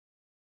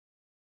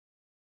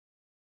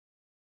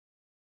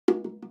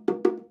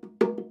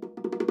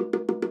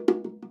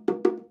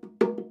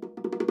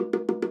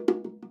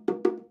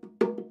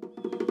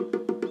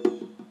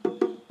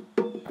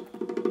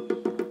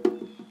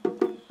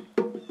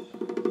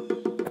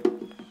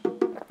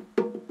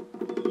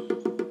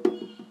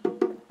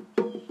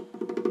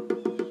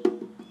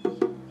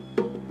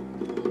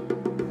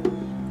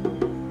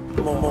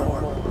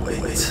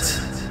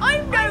it?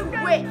 I'm no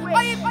witch!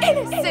 I am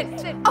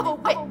innocent of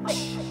a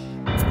witch!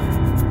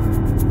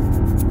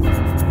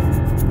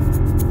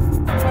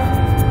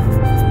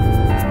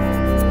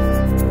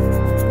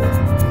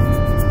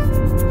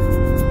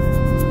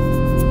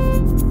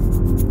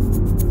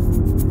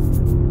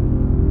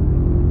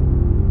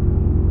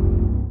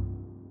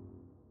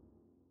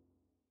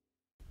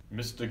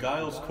 Mr.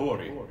 Giles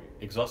Corey,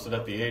 exhausted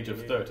at the age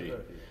of 30,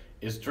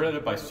 is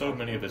dreaded by so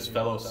many of his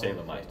fellow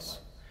Salemites.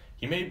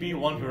 He may be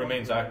one who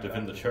remains active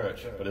in the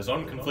church, but his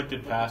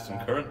unconflicted past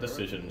and current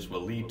decisions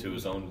will lead to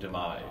his own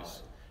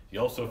demise. He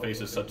also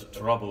faces such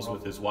troubles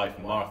with his wife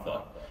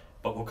Martha,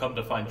 but will come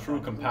to find true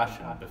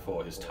compassion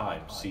before his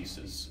time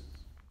ceases.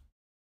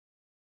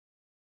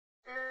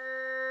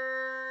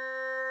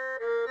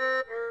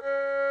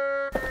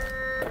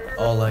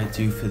 All I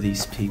do for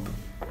these people,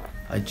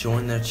 I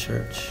join their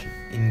church,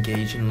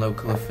 engage in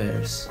local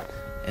affairs,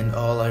 and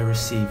all I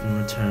receive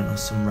in return are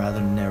some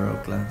rather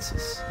narrow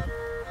glances.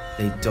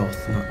 They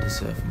doth not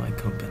deserve my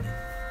company.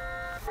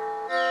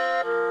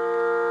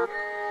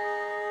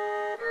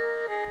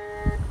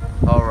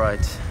 All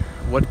right,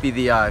 what be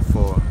the eye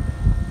for?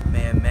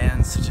 May a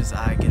man such as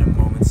I get a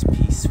moment's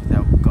peace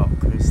without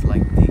gawkers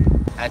like thee.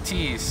 At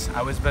ease,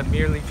 I was but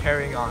merely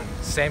carrying on,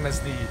 same as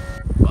the...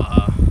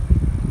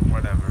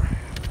 whatever.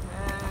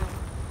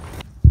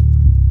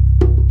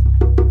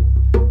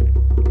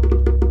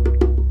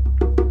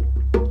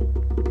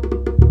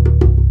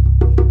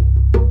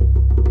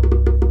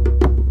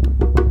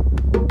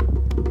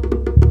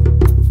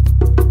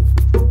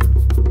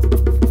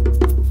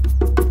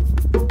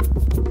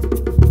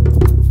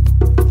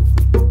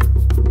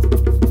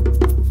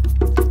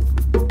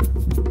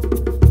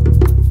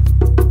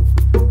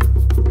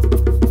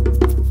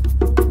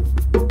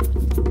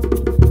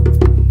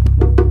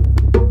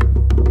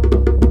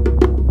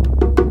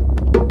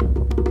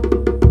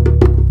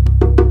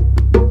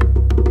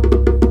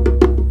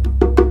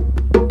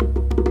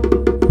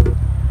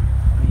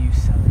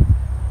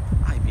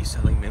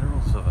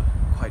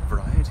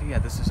 Yeah,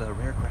 this is a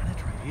rare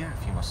granite right here,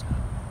 if you must know.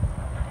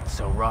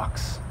 So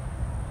rocks.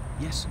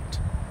 Yes, and...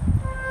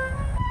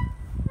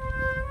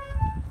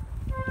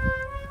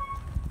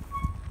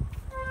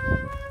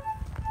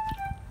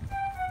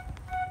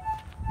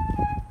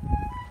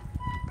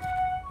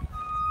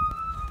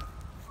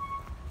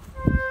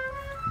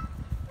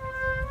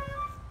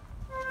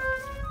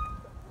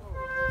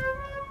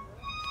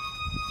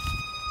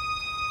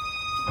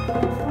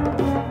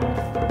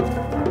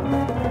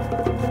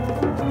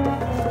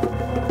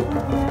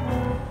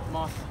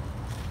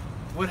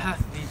 What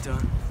hath thee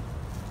done?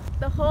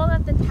 The whole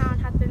of the town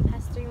hath been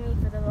pestering me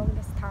for the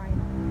longest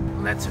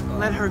time.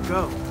 Let her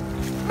go.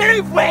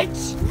 Move,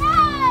 witch!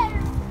 No!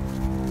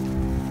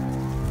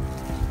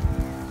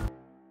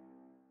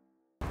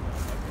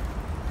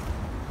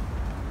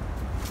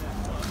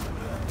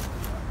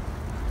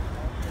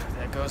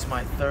 There goes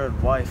my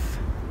third wife.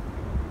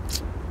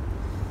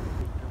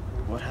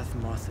 What hath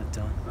Martha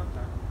done?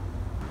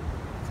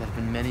 There have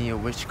been many a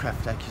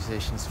witchcraft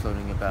accusations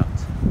floating about.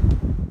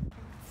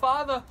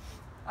 Father!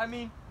 I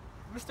mean,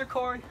 Mr.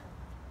 Corey,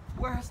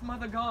 where has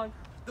Mother gone?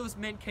 Those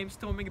men came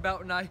storming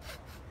about and I...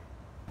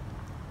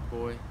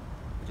 Boy,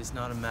 it is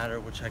not a matter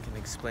which I can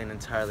explain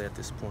entirely at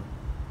this point.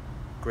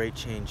 Great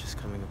change is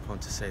coming upon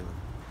to Salem.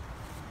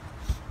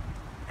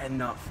 And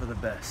not for the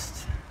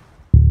best.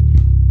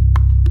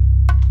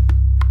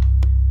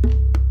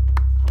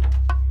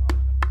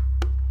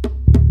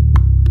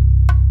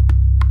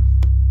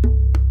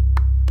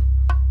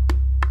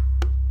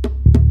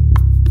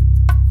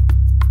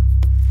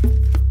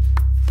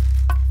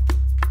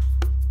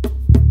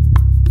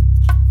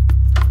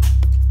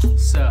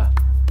 Sir,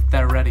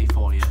 they're ready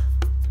for you.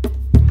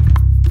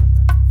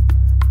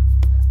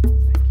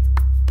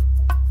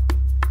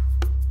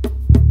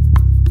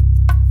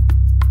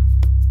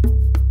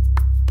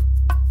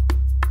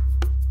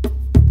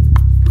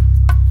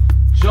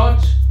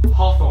 Judge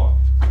Hawthorne.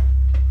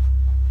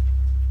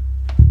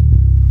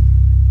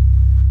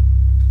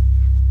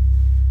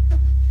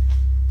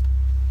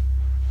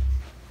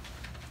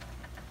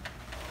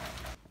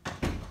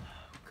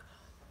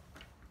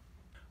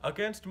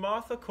 Against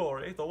Martha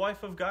Corey, the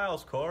wife of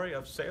Giles Corey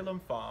of Salem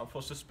Farm,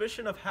 for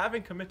suspicion of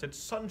having committed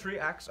sundry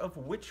acts of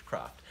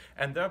witchcraft,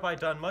 and thereby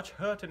done much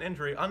hurt and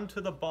injury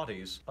unto the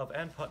bodies of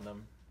Ann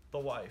Putnam, the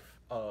wife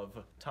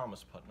of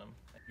Thomas Putnam.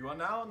 You are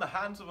now in the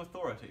hands of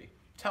authority.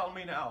 Tell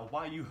me now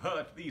why you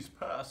hurt these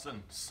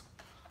persons.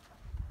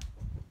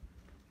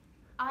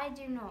 I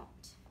do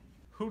not.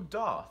 Who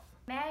doth?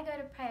 May I go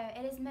to prayer?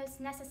 It is most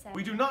necessary.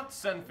 We do not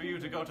send for you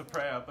to go to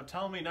prayer, but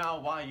tell me now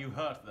why you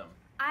hurt them.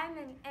 I'm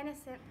an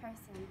innocent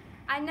person.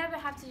 I never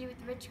have to do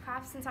with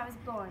witchcraft since I was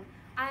born.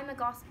 I am a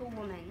gospel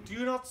woman. Do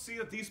you not see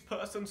that these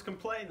persons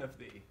complain of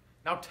thee?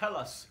 Now tell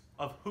us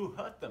of who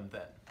hurt them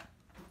then.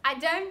 I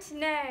don't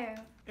know.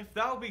 If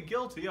thou be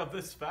guilty of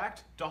this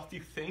fact, doth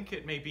you think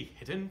it may be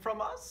hidden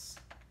from us?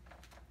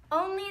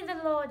 Only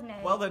the Lord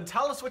knows. Well then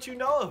tell us what you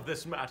know of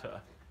this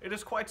matter. It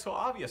is quite so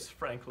obvious,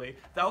 frankly.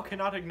 Thou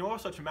cannot ignore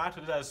such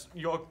matters as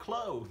your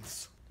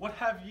clothes. What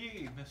have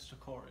ye, Mr.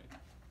 Corey?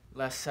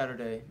 Last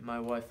Saturday, my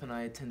wife and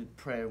I attended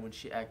prayer when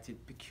she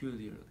acted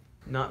peculiarly,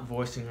 not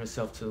voicing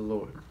herself to the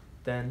Lord.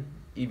 Then,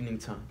 evening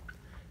time,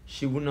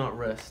 she would not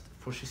rest,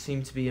 for she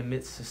seemed to be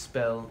amidst a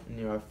spell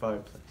near our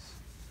fireplace.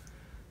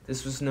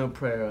 This was no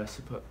prayer, I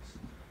suppose,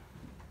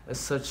 as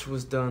such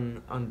was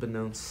done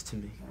unbeknownst to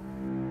me.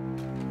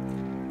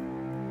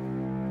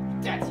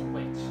 Dirty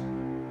witch.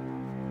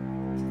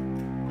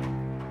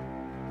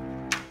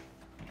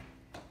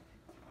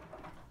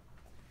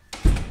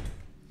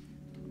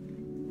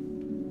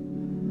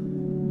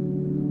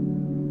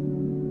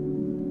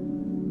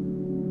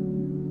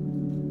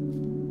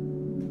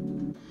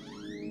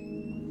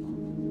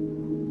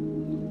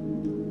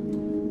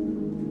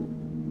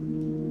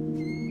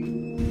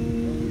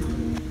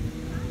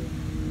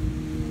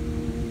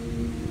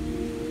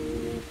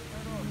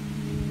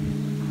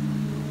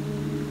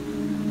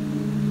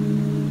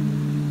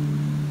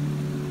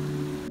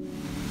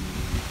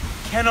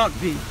 Cannot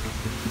be.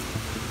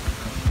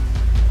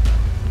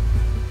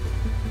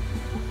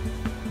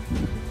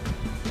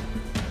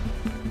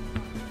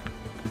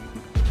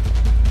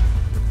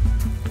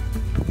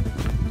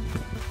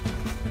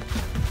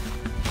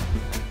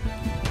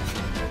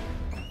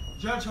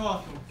 Judge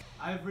Hawthorne,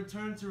 I have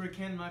returned to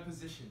recant my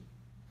position.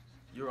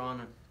 Your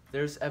Honor,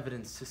 there's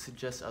evidence to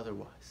suggest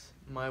otherwise.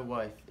 My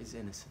wife is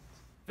innocent.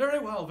 Very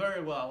well,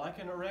 very well. I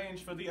can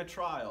arrange for the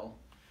trial.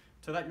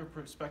 To that your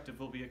perspective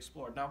will be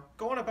explored. Now,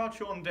 go on about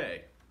your own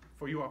day,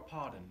 for you are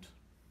pardoned.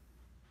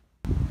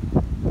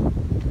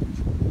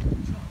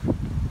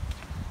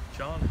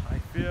 John, I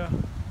fear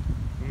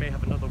we may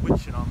have another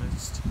witch in our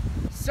midst.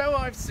 So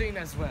I've seen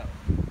as well.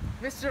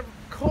 Mr.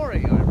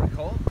 Corey, I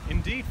recall.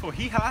 Indeed, for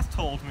he hath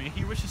told me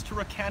he wishes to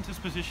recant his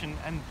position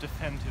and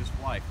defend his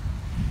wife.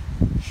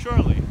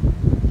 Surely,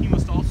 he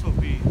must also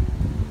be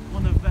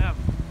one of them.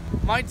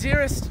 My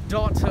dearest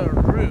daughter,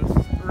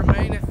 Ruth,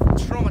 remaineth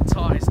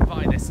traumatized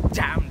by this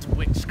damned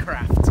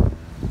witchcraft.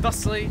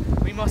 Thusly,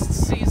 we must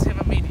seize him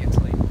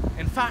immediately.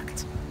 In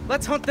fact,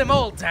 let's hunt them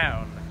all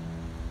down.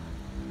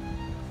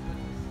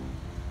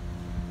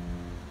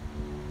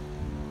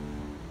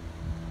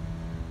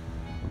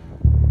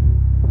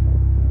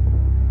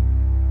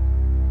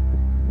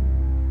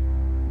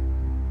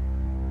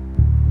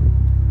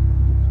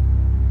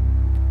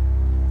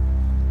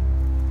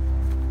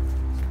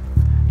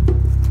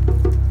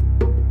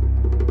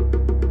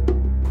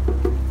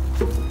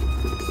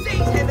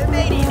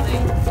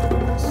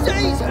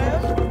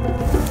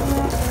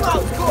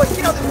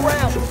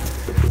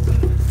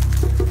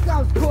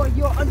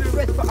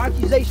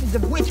 Accusations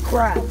of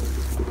witchcraft.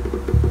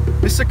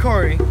 Mr.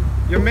 Corey,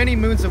 your many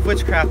moons of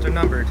witchcraft are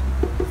numbered.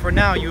 For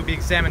now, you will be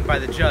examined by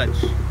the judge.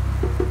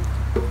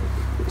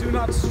 Do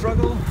not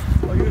struggle,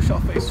 or you shall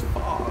face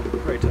far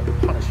greater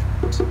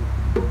punishment.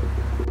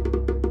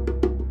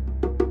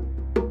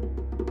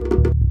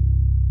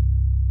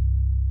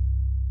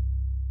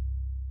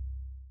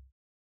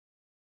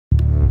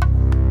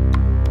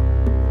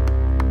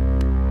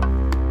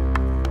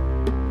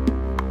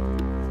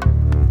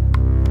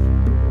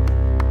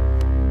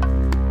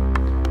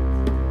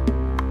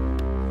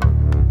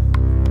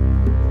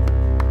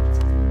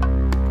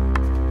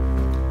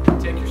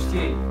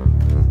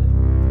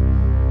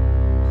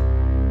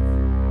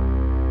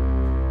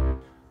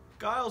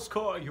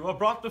 Corey, you are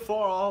brought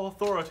before all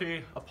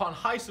authority upon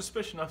high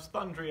suspicion of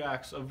sundry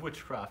acts of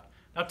witchcraft.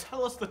 Now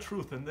tell us the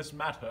truth in this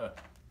matter.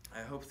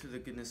 I hope through the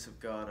goodness of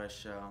God I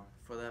shall.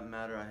 For that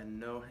matter, I had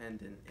no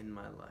hand in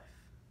my life.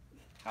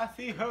 Hath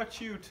he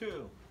hurt you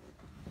too?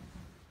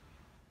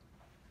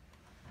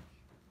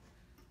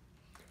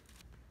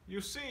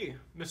 You see,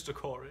 Mr.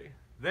 Corey,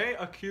 they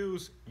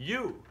accuse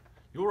you,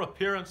 your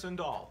appearance and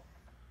all.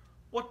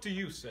 What do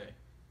you say?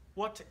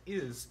 What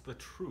is the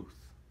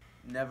truth?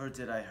 Never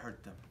did I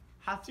hurt them.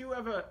 Hath you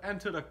ever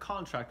entered a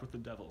contract with the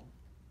devil?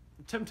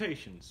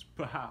 Temptations,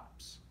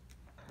 perhaps?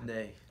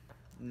 Nay,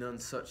 none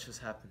such has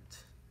happened.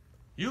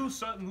 You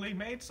certainly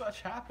made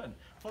such happen,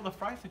 for the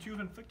fright that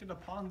you've inflicted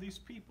upon these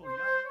people.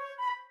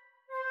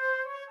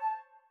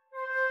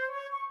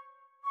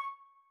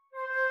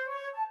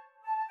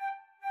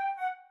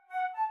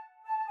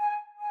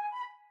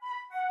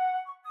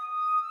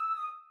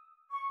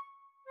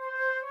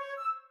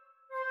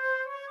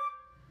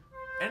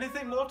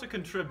 Anything more to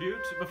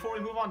contribute before we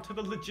move on to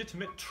the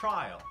legitimate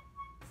trial?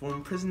 For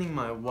imprisoning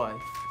my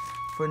wife,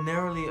 for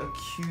narrowly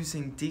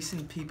accusing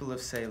decent people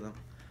of Salem,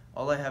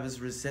 all I have is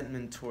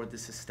resentment toward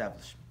this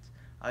establishment.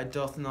 I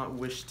doth not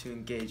wish to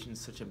engage in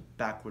such a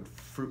backward,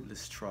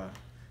 fruitless trial.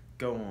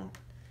 Go on.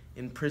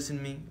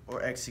 Imprison me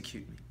or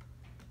execute me.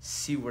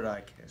 See what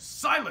I care.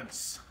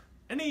 Silence!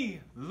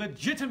 Any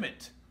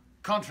legitimate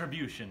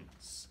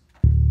contributions?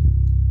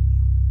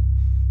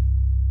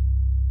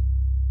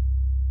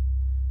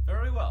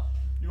 Very well.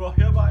 You are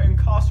hereby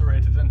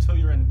incarcerated until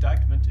your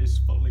indictment is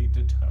fully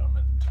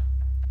determined.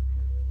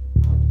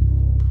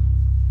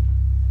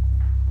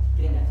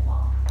 Get in there,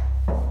 Mom.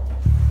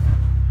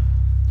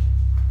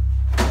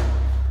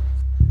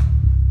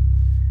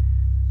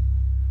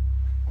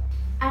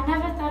 I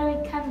never thought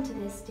it would come to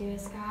this,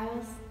 dearest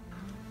Giles.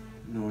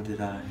 Nor did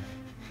I.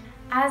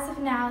 As of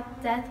now,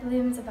 death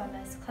looms above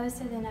us,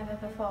 closer than ever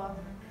before.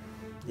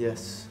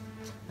 Yes,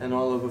 and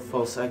all over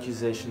false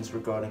accusations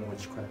regarding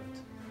witchcraft.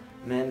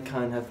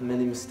 Mankind hath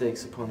many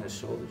mistakes upon his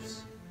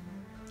shoulders,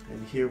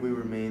 and here we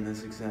remain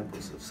as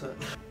examples of such.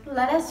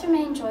 Let us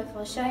remain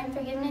joyful, showing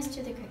forgiveness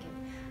to the crooked,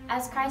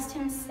 as Christ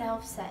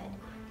himself said,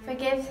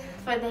 "Forgive,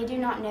 for they do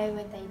not know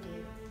what they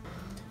do."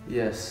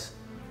 Yes,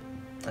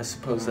 I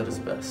suppose that is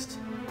best.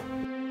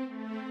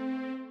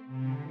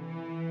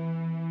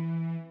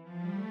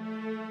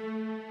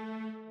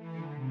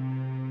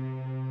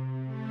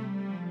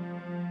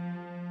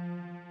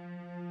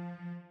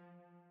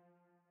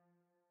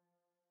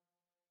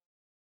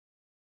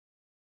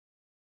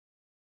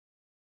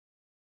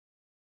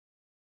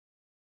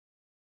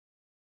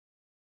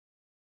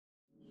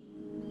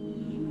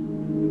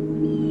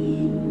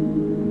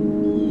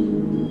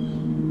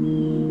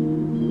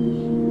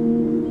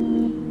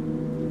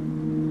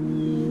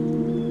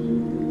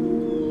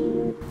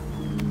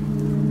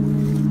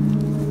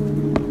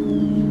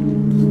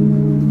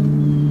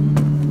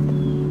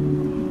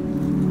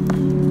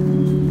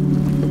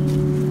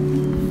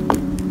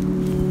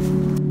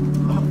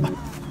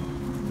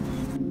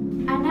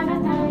 I never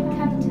thought it would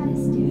come to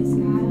this, dear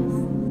Skiles.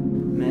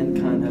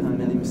 Mankind hath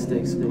many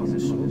mistakes upon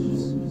his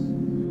shoulders.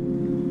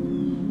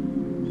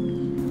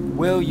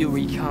 Will you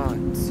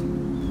recant?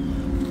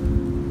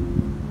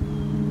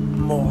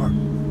 More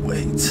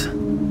weight.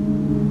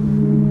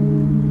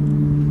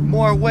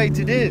 More weight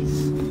it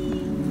is.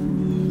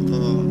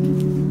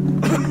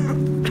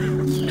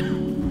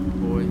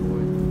 Boy,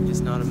 it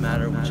is not a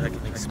matter which I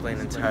can explain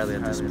entirely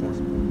at this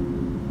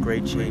point.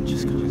 Great change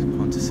is coming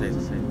upon to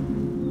Salem.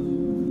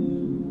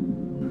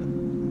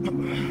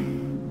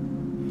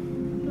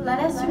 Let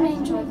us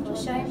remain joyful,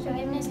 showing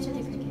forgiveness to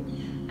the crooked,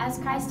 as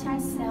Christ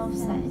himself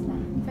said,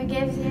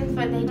 "Forgive,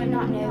 for they do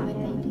not know what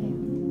they do."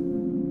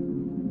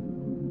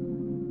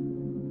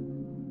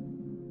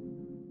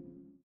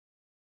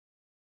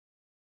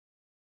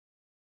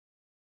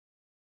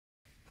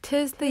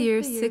 "'Tis the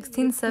year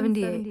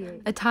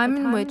 1678, a time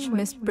in which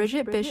Miss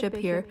Bridget Bishop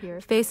here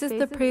faces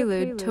the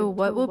prelude to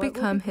what will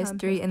become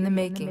history in the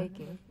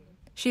making.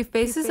 She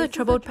faces a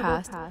troubled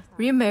past,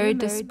 remarried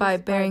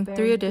despite bearing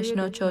 3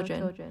 additional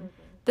children.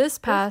 This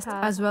past,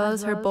 as well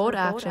as her bold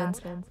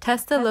actions,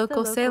 test the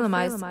local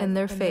Salemites in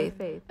their faith,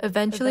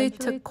 eventually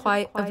to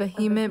quite a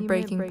vehement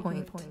breaking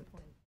point.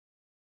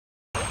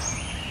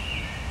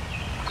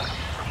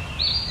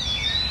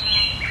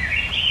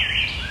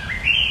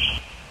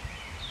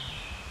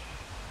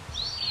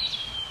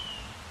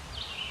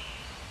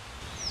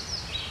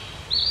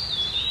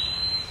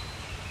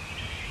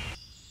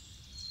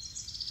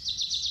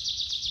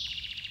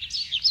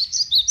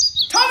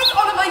 Thomas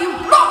Oliver, you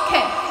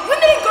blockhead!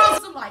 Women and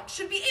girls alike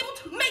should be able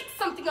to make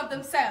something of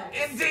themselves.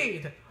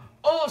 Indeed,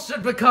 all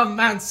should become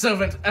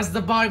manservant, as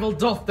the Bible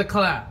doth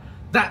declare.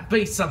 That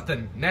be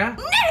something, nah?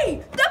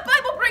 Nay! The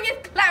Bible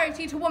bringeth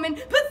clarity to woman,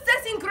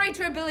 possessing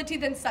greater ability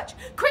than such.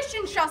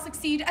 Christian shall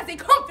succeed as a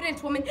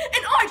confident woman,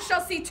 and I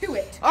shall see to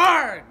it.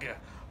 Arg!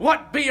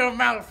 What be your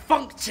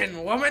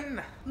malfunction,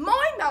 woman?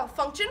 My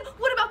malfunction?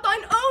 What about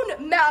thine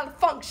own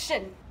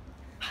malfunction?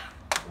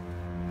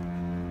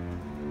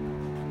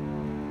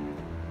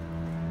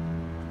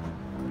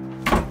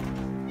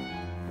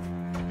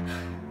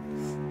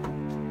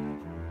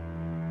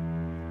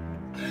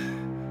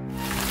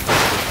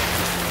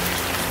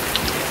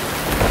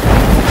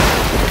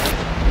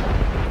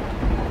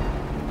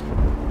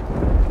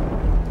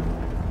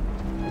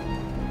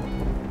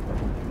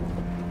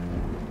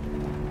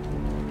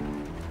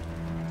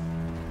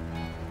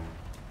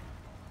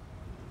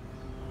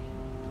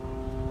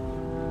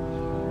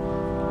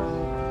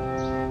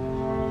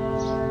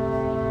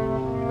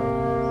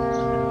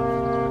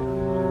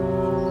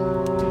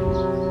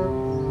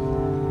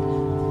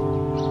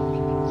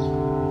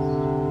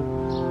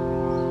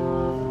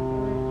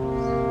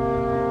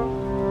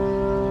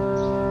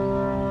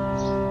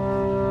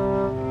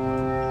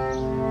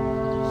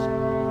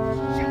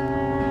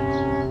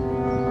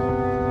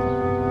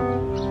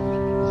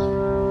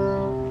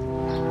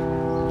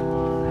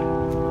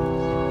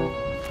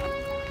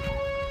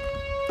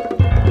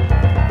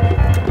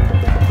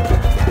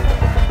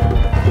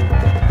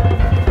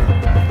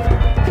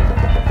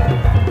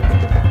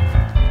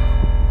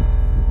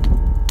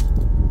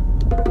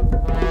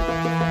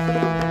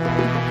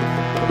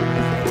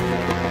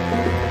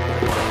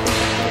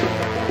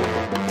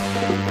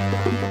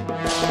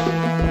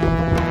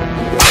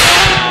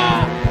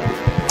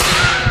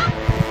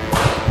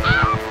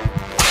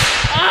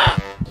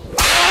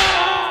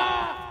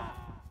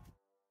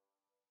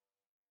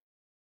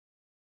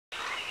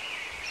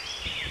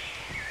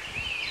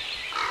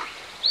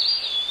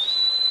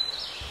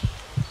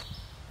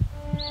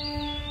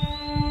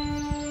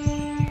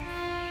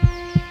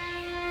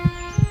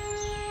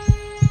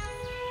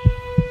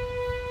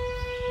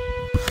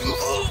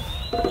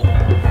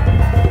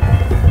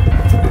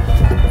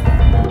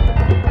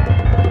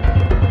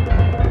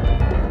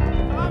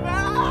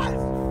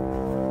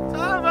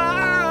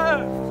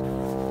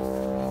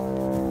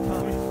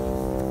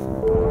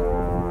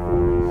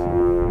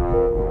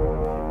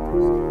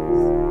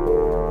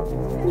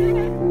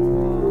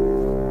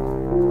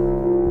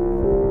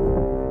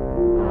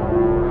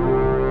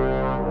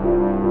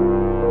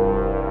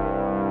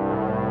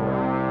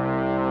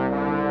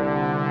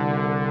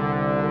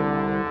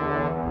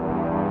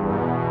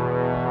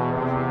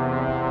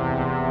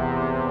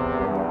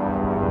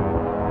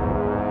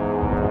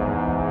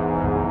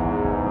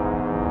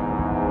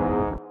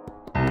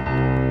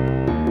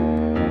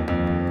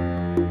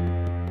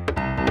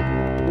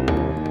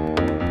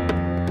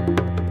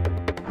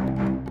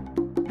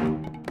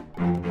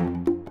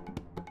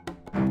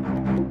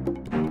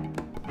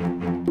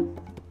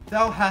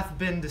 Thou hath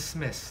been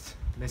dismissed,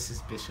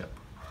 Mrs. Bishop,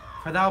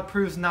 for thou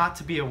proves not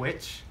to be a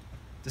witch,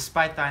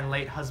 despite thine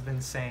late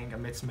husband's saying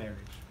amidst marriage.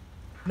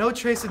 No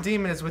trace of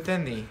demon is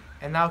within thee,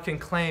 and thou can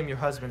claim your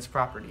husband's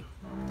property.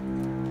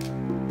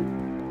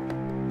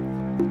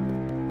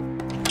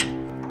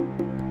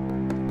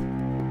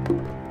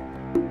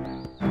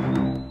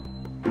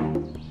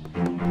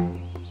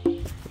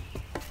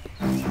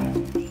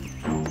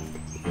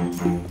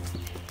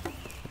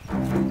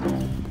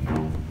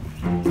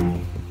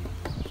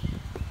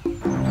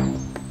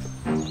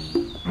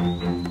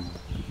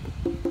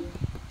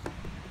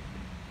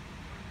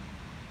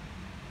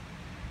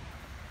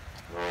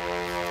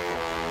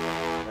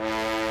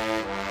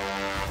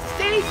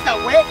 The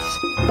witch!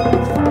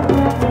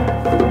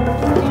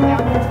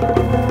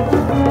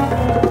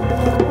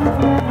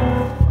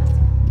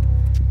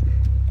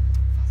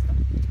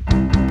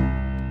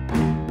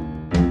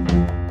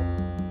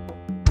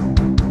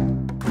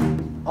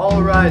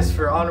 All rise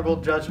for Honorable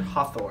Judge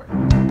Hawthorne.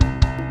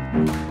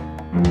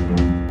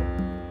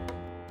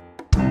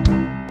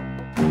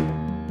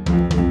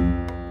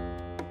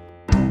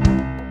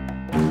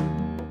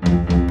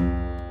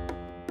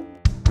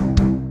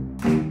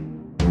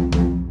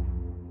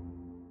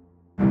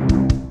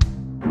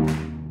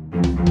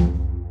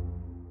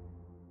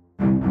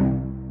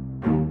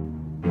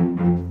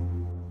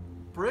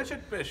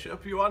 Bridget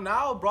Bishop, you are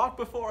now brought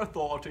before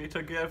authority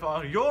to give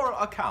your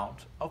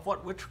account of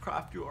what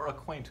witchcraft you are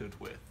acquainted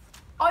with.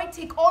 I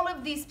take all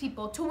of these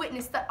people to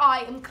witness that I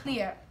am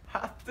clear.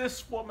 Hath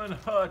this woman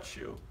hurt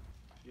you?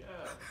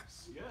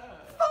 Yes, yes.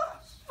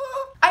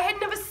 I had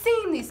never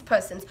seen these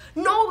persons,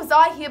 nor was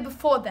I here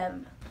before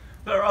them.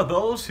 There are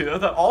those here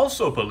that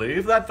also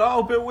believe that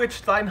thou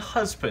bewitched thine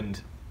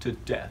husband to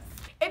death.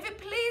 If it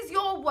please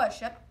your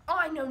worship,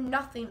 I know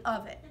nothing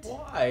of it.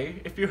 Why,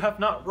 if you have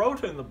not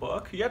wrote in the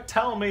book, yet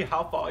tell me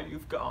how far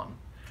you've gone.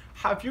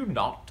 Have you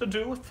naught to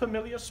do with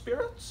familiar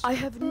spirits? I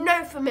have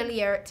no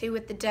familiarity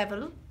with the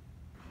devil.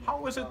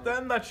 How is it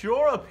then that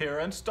your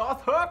appearance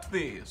doth hurt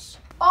these?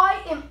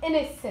 I am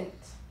innocent.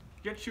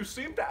 Yet you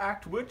seem to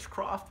act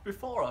witchcraft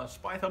before us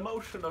by the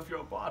motion of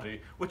your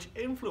body, which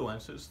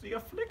influences the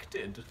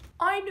afflicted.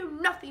 I know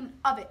nothing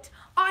of it.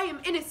 I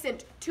am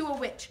innocent to a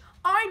witch.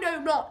 I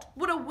know not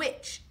what a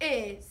witch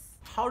is.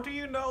 How do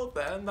you know,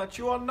 then, that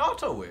you are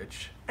not a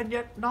witch, and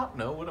yet not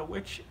know what a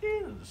witch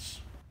is?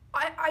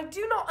 I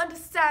do not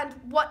understand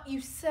what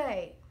you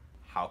say.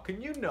 How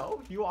can you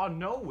know you are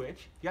no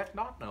witch, yet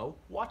not know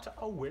what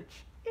a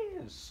witch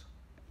is?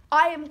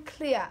 I am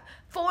clear,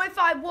 for if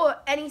I were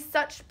any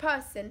such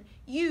person,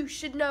 you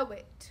should know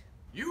it.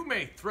 You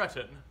may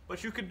threaten,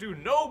 but you can do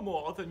no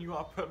more than you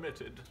are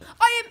permitted.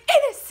 I am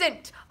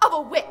innocent of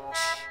a witch.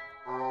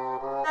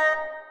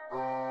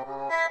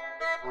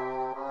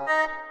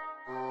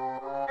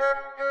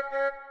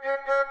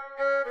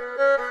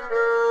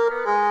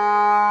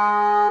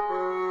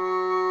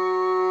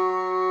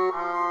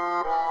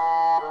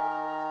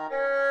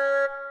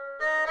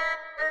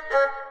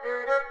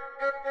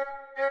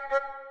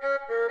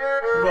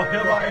 You are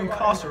hereby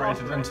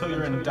incarcerated until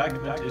your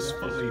indictment is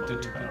fully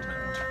determined.